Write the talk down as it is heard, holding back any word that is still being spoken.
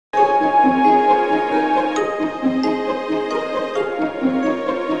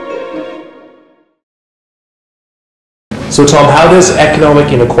So Tom, how does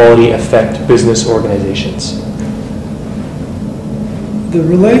economic inequality affect business organizations? The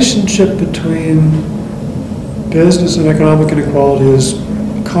relationship between business and economic inequality is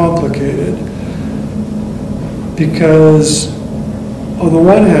complicated because on the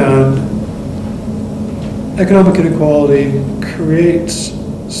one hand, economic inequality creates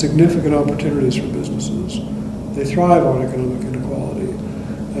significant opportunities for businesses. They thrive on economic inequality.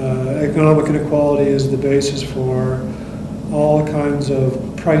 Economic inequality is the basis for all kinds of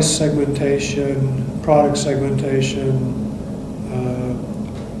price segmentation, product segmentation,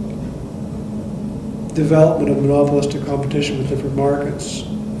 development of monopolistic competition with different markets,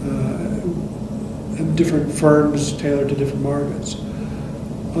 and different firms tailored to different markets.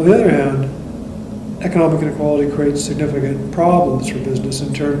 On the other hand, economic inequality creates significant problems for business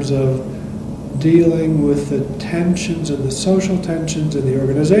in terms of dealing with the tensions and the social tensions and the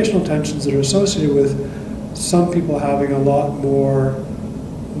organizational tensions that are associated with some people having a lot more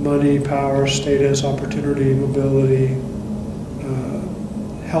money, power, status, opportunity, mobility,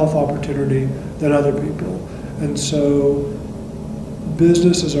 health opportunity than other people. And so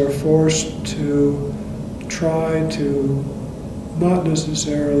businesses are forced to try to not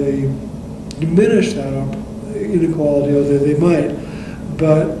necessarily diminish that inequality, although they might,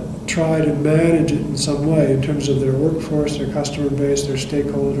 but try to manage it in some way in terms of their workforce, their customer base, their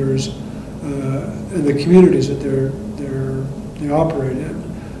stakeholders, and the communities that they operate in.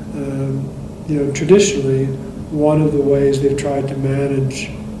 Traditionally, one of the ways they've tried to manage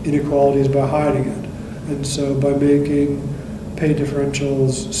inequality is by hiding it, and so by making pay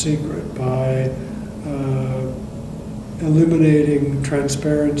differentials secret, by eliminating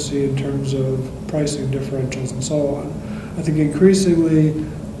transparency in terms of pricing differentials and so on. I think increasingly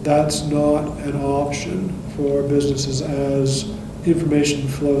that's not an option for businesses as information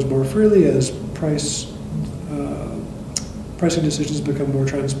flows more freely, as pricing decisions become more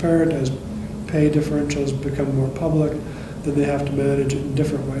transparent, as pay differentials become more public, then they have to manage it in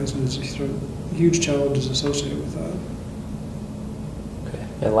different ways, and there's huge challenges associated with that. Okay.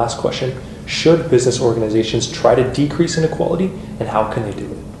 And last question, should business organizations try to decrease inequality, and how can they do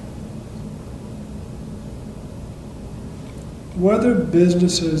it? Whether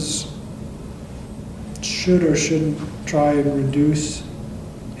businesses should or shouldn't try and reduce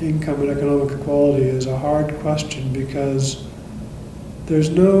income and economic equality is a hard question because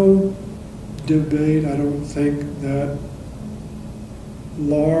there's no debate, I don't think, that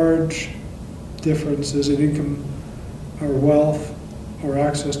large differences in income or wealth or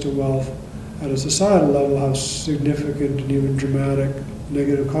access to wealth at a societal level have significant and even dramatic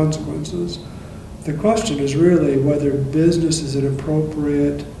negative consequences. The question is really whether business is an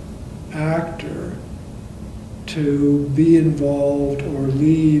appropriate actor to be involved or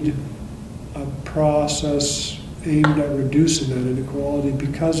lead a process aimed at reducing that inequality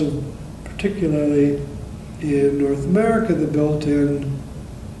because of, particularly in North America, the built-in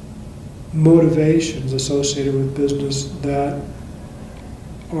motivations associated with business that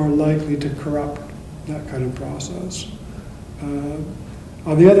are likely to corrupt that kind of process.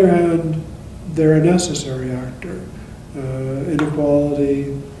 On the other hand, they're a necessary actor.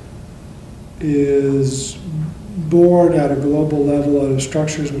 Inequality is born at a global level out of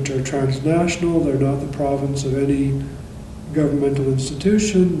structures which are transnational. They're not the province of any governmental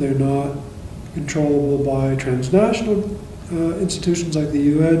institution. They're not controllable by transnational institutions like the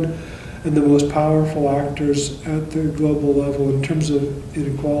UN. And the most powerful actors at the global level in terms of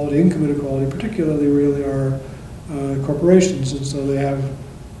inequality, income inequality particularly, really are corporations. And so they have,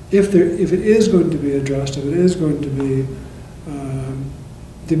 if it is going to be addressed, if it is going to be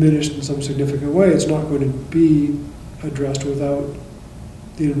diminished in some significant way, it's not going to be addressed without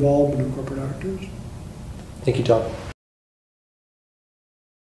the involvement of corporate actors. Thank you, Tom.